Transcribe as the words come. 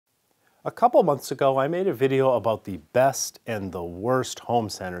A couple months ago, I made a video about the best and the worst home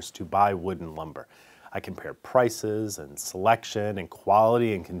centers to buy wooden lumber. I compared prices and selection and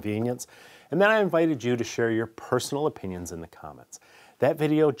quality and convenience, and then I invited you to share your personal opinions in the comments. That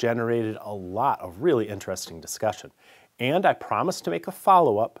video generated a lot of really interesting discussion, and I promised to make a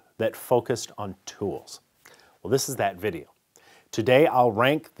follow-up that focused on tools. Well, this is that video. Today, I'll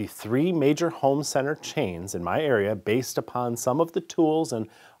rank the 3 major home center chains in my area based upon some of the tools and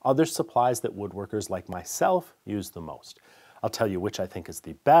other supplies that woodworkers like myself use the most. I'll tell you which I think is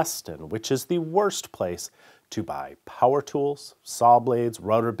the best and which is the worst place to buy power tools, saw blades,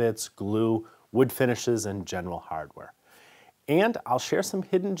 router bits, glue, wood finishes, and general hardware. And I'll share some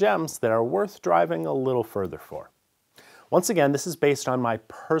hidden gems that are worth driving a little further for. Once again, this is based on my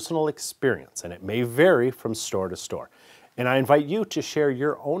personal experience, and it may vary from store to store. And I invite you to share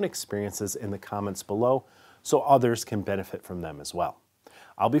your own experiences in the comments below so others can benefit from them as well.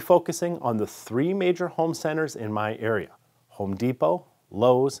 I'll be focusing on the 3 major home centers in my area: Home Depot,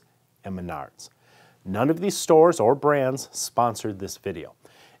 Lowe's, and Menards. None of these stores or brands sponsored this video.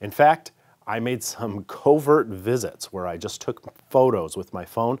 In fact, I made some covert visits where I just took photos with my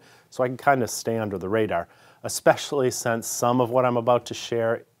phone so I can kind of stay under the radar, especially since some of what I'm about to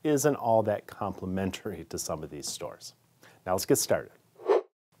share isn't all that complimentary to some of these stores. Now let's get started.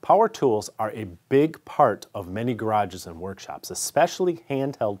 Power tools are a big part of many garages and workshops, especially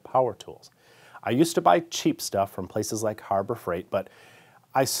handheld power tools. I used to buy cheap stuff from places like Harbor Freight, but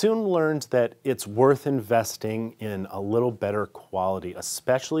I soon learned that it's worth investing in a little better quality,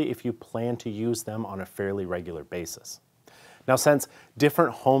 especially if you plan to use them on a fairly regular basis. Now, since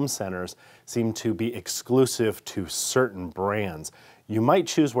different home centers seem to be exclusive to certain brands, you might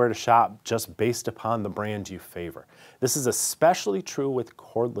choose where to shop just based upon the brand you favor. This is especially true with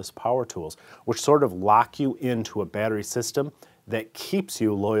cordless power tools, which sort of lock you into a battery system that keeps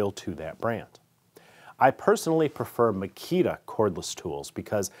you loyal to that brand. I personally prefer Makita cordless tools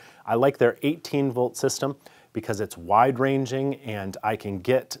because I like their 18-volt system because it's wide-ranging and I can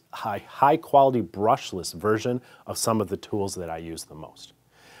get a high-quality brushless version of some of the tools that I use the most.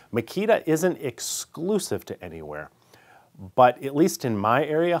 Makita isn't exclusive to anywhere, but at least in my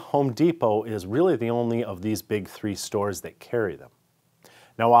area, Home Depot is really the only of these big 3 stores that carry them.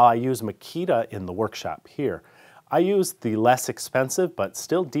 Now, while I use Makita in the workshop here, I use the less expensive but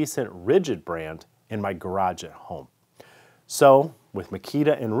still decent Rigid brand in my garage at home. So, with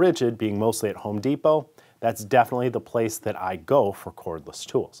Makita and Rigid being mostly at Home Depot, that's definitely the place that I go for cordless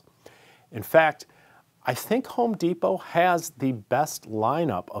tools. In fact, I think Home Depot has the best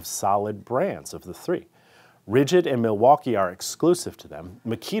lineup of solid brands of the 3. Rigid and Milwaukee are exclusive to them.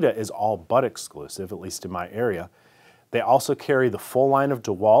 Makita is all but exclusive, at least in my area. They also carry the full line of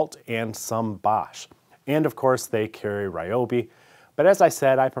DeWalt and some Bosch. And of course, they carry Ryobi. But as I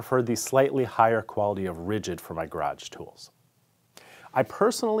said, I prefer the slightly higher quality of Rigid for my garage tools. I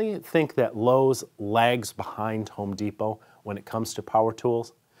personally think that Lowe's lags behind Home Depot when it comes to power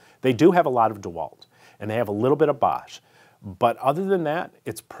tools. They do have a lot of DeWalt, and they have a little bit of Bosch. But other than that,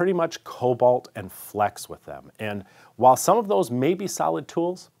 it's pretty much Cobalt and Flex with them. And while some of those may be solid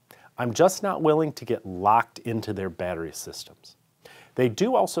tools, I'm just not willing to get locked into their battery systems. They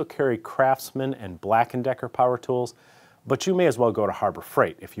do also carry Craftsman and Black & Decker power tools, but you may as well go to Harbor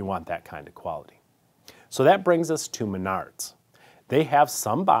Freight if you want that kind of quality. So that brings us to Menards. They have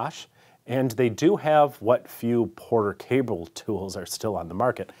some Bosch, and they do have what few Porter cable tools are still on the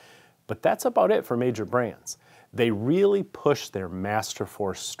market, but that's about it for major brands. They really push their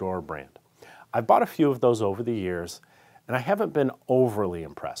Masterforce store brand. I've bought a few of those over the years, and I haven't been overly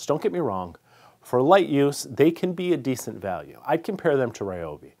impressed. Don't get me wrong, for light use, they can be a decent value. I'd compare them to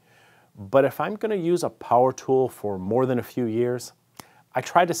Ryobi. But if I'm going to use a power tool for more than a few years, I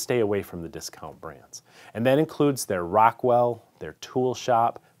try to stay away from the discount brands. And that includes their Rockwell, their Tool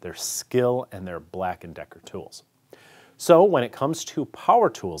Shop, their Skill, and their Black & Decker tools. So when it comes to power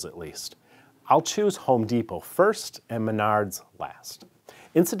tools at least, I'll choose Home Depot first and Menards last.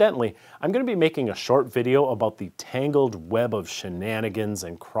 Incidentally, I'm going to be making a short video about the tangled web of shenanigans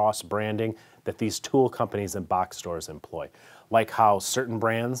and cross-branding that these tool companies and box stores employ, like how certain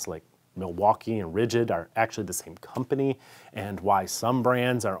brands like Milwaukee and Rigid are actually the same company, and why some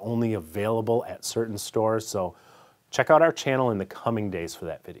brands are only available at certain stores. So check out our channel in the coming days for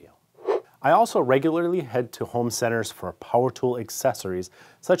that video. I also regularly head to home centers for power tool accessories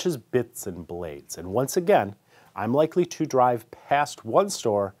such as bits and blades. And once again, I'm likely to drive past one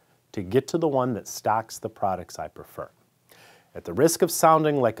store to get to the one that stocks the products I prefer. At the risk of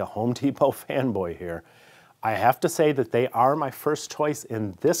sounding like a Home Depot fanboy here, I have to say that they are my first choice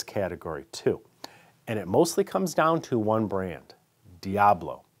in this category too. And it mostly comes down to one brand,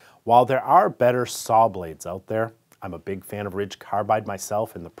 Diablo. While there are better saw blades out there, I'm a big fan of Ridge Carbide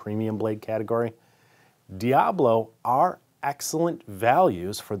myself in the premium blade category, Diablo are excellent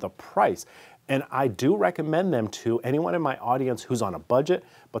values for the price. And I do recommend them to anyone in my audience who's on a budget,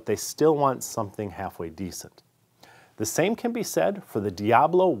 but they still want something halfway decent. The same can be said for the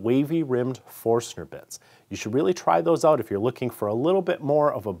Diablo wavy rimmed Forstner bits. You should really try those out if you're looking for a little bit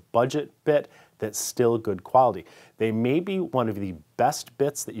more of a budget bit that's still good quality. They may be one of the best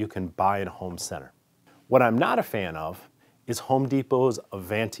bits that you can buy in a home center. What I'm not a fan of is Home Depot's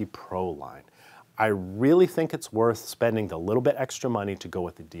Avanti Pro line. I really think it's worth spending the little bit extra money to go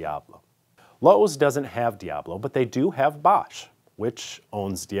with the Diablo. Lowe's doesn't have Diablo, but they do have Bosch, which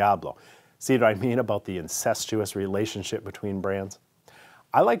owns Diablo. See what I mean about the incestuous relationship between brands?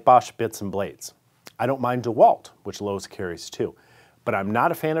 I like Bosch bits and blades. I don't mind DeWalt, which Lowe's carries too, but I'm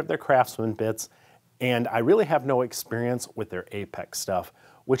not a fan of their Craftsman bits, and I really have no experience with their Apex stuff,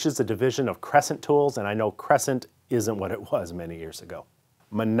 which is a division of Crescent Tools, and I know Crescent isn't what it was many years ago.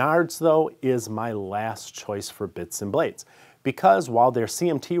 Menards, though, is my last choice for bits and blades, because while their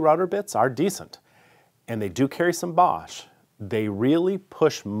CMT router bits are decent, and they do carry some Bosch, they really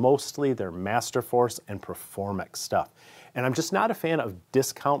push mostly their Masterforce and Performex stuff. And I'm just not a fan of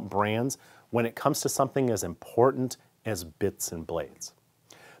discount brands when it comes to something as important as bits and blades.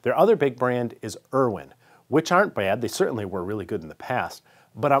 Their other big brand is Irwin, which aren't bad. They certainly were really good in the past,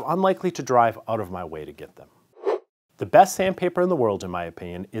 but I'm unlikely to drive out of my way to get them. The best sandpaper in the world, in my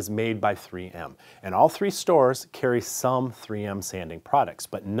opinion, is made by 3M, and all three stores carry some 3M sanding products,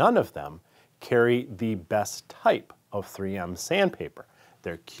 but none of them carry the best type of 3M sandpaper.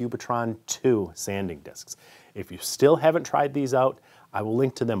 They're Cubitron 2 sanding discs. If you still haven't tried these out, I will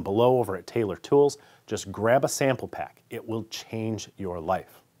link to them below over at Taylor Tools. Just grab a sample pack. It will change your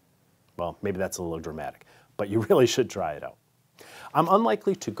life. Well, maybe that's a little dramatic, but you really should try it out. I'm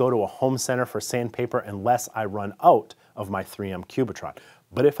unlikely to go to a home center for sandpaper unless I run out of my 3M Cubitron.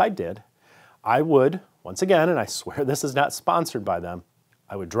 But if I did, I would, once again, and I swear this is not sponsored by them,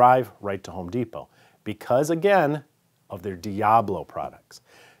 I would drive right to Home Depot because, again, of their Diablo products.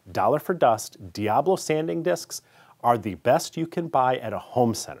 Dollar for Dust Diablo sanding discs are the best you can buy at a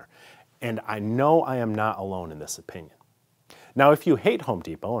home center, and I know I am not alone in this opinion. Now, if you hate Home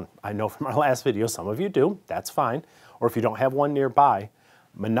Depot, and I know from our last video some of you do, that's fine, or if you don't have one nearby,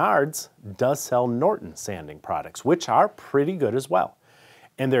 Menards does sell Norton sanding products, which are pretty good as well.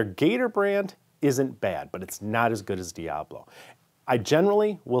 And their Gator brand isn't bad, but it's not as good as Diablo. I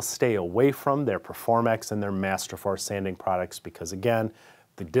generally will stay away from their Performex and their Masterforce sanding products because, again,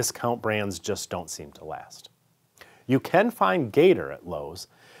 the discount brands just don't seem to last. You can find Gator at Lowe's,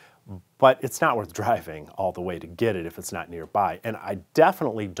 but it's not worth driving all the way to get it if it's not nearby. And I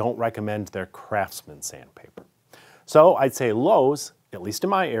definitely don't recommend their Craftsman sandpaper. So I'd say Lowe's, at least in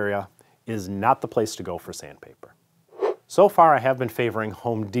my area, is not the place to go for sandpaper. So far I have been favoring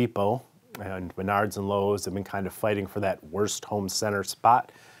Home Depot, and Menards and Lowe's have been kind of fighting for that worst home center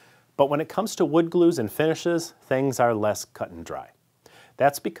spot. But when it comes to wood glues and finishes, things are less cut and dry.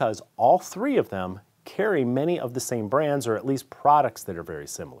 That's because all three of them carry many of the same brands, or at least products that are very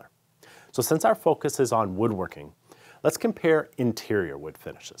similar. So since our focus is on woodworking, let's compare interior wood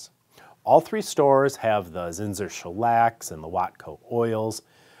finishes. All three stores have the Zinsser shellacs and the Watco oils,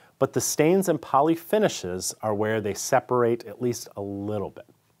 but the stains and poly finishes are where they separate at least a little bit.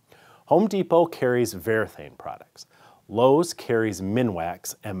 Home Depot carries Varathane products. Lowe's carries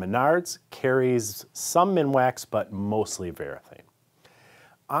Minwax, and Menards carries some Minwax, but mostly Varathane.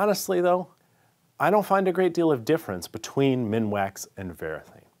 Honestly though, I don't find a great deal of difference between Minwax and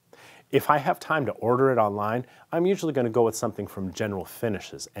Varathane. If I have time to order it online, I'm usually going to go with something from General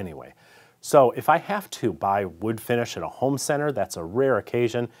Finishes anyway. So if I have to buy wood finish at a home center, that's a rare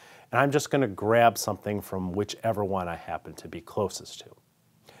occasion, and I'm just going to grab something from whichever one I happen to be closest to.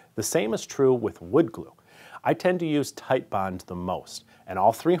 The same is true with wood glue. I tend to use Titebond the most, and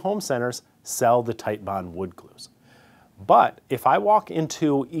all three home centers sell the Titebond wood glues. But if I walk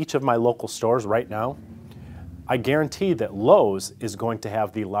into each of my local stores right now, I guarantee that Lowe's is going to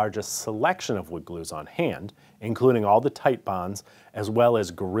have the largest selection of wood glues on hand, including all the Titebonds, as well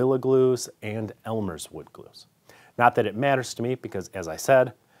as Gorilla Glues and Elmer's wood glues. Not that it matters to me because, as I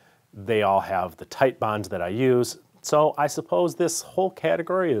said, they all have the Titebond that I use, so I suppose this whole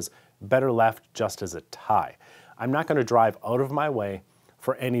category is better left just as a tie. I'm not going to drive out of my way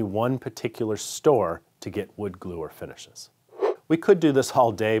for any one particular store to get wood glue or finishes. We could do this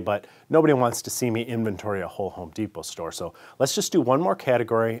all day, but nobody wants to see me inventory a whole Home Depot store, so let's just do one more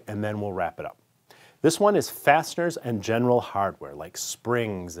category and then we'll wrap it up. This one is fasteners and general hardware like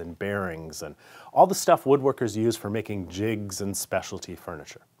springs and bearings and all the stuff woodworkers use for making jigs and specialty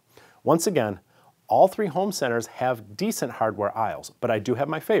furniture. Once again, all three home centers have decent hardware aisles, but I do have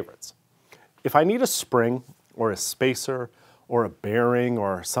my favorites. If I need a spring or a spacer or a bearing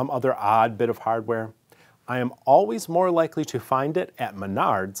or some other odd bit of hardware, I am always more likely to find it at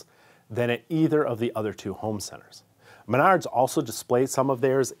Menards than at either of the other two home centers. Menards also displays some of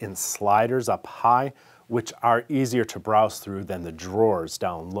theirs in sliders up high, which are easier to browse through than the drawers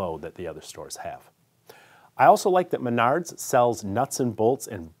down low that the other stores have. I also like that Menards sells nuts and bolts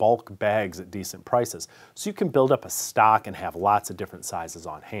in bulk bags at decent prices, so you can build up a stock and have lots of different sizes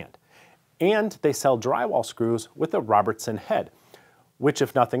on hand. And they sell drywall screws with a Robertson head, which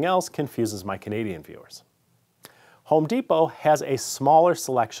if nothing else confuses my Canadian viewers. Home Depot has a smaller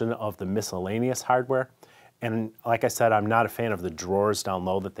selection of the miscellaneous hardware, and like I said, I'm not a fan of the drawers down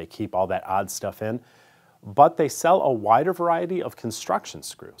low that they keep all that odd stuff in, but they sell a wider variety of construction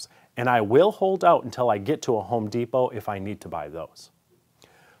screws, and I will hold out until I get to a Home Depot if I need to buy those.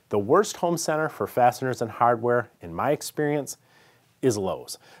 The worst home center for fasteners and hardware, in my experience, is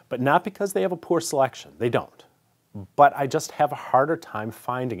Lowe's, but not because they have a poor selection, they don't. But I just have a harder time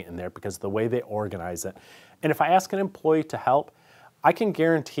finding it in there because of the way they organize it. And if I ask an employee to help, I can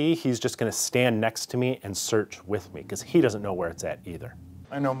guarantee he's just going to stand next to me and search with me because he doesn't know where it's at either.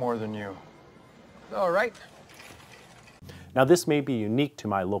 I know more than you. All right. Now this may be unique to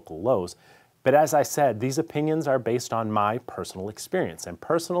my local Lowe's, but as I said, these opinions are based on my personal experience. And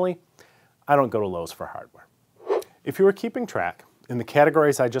personally, I don't go to Lowe's for hardware. If you were keeping track, in the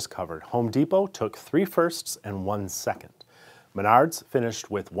categories I just covered, Home Depot took 3 firsts and 1 second. Menards finished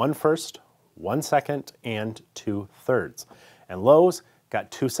with 1 first, 1 second, and 2 thirds. And Lowe's got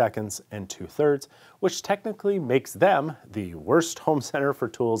 2 seconds and 2 thirds, which technically makes them the worst home center for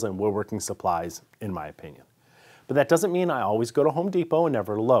tools and woodworking supplies, in my opinion. But that doesn't mean I always go to Home Depot and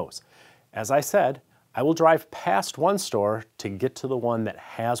never to Lowe's. As I said, I will drive past one store to get to the one that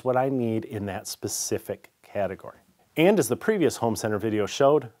has what I need in that specific category. And as the previous home center video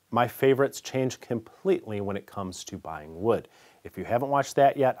showed, my favorites change completely when it comes to buying wood. If you haven't watched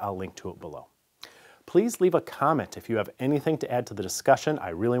that yet, I'll link to it below. Please leave a comment if you have anything to add to the discussion. I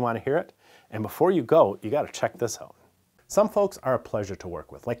really want to hear it. And before you go, you got to check this out. Some folks are a pleasure to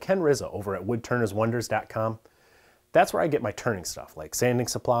work with, like Ken Rizzo over at woodturnerswonders.com. That's where I get my turning stuff, like sanding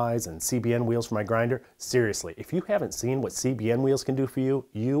supplies and CBN wheels for my grinder. Seriously, if you haven't seen what CBN wheels can do for you,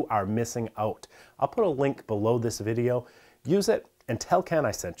 you are missing out. I'll put a link below this video. Use it and tell Ken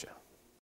I sent you.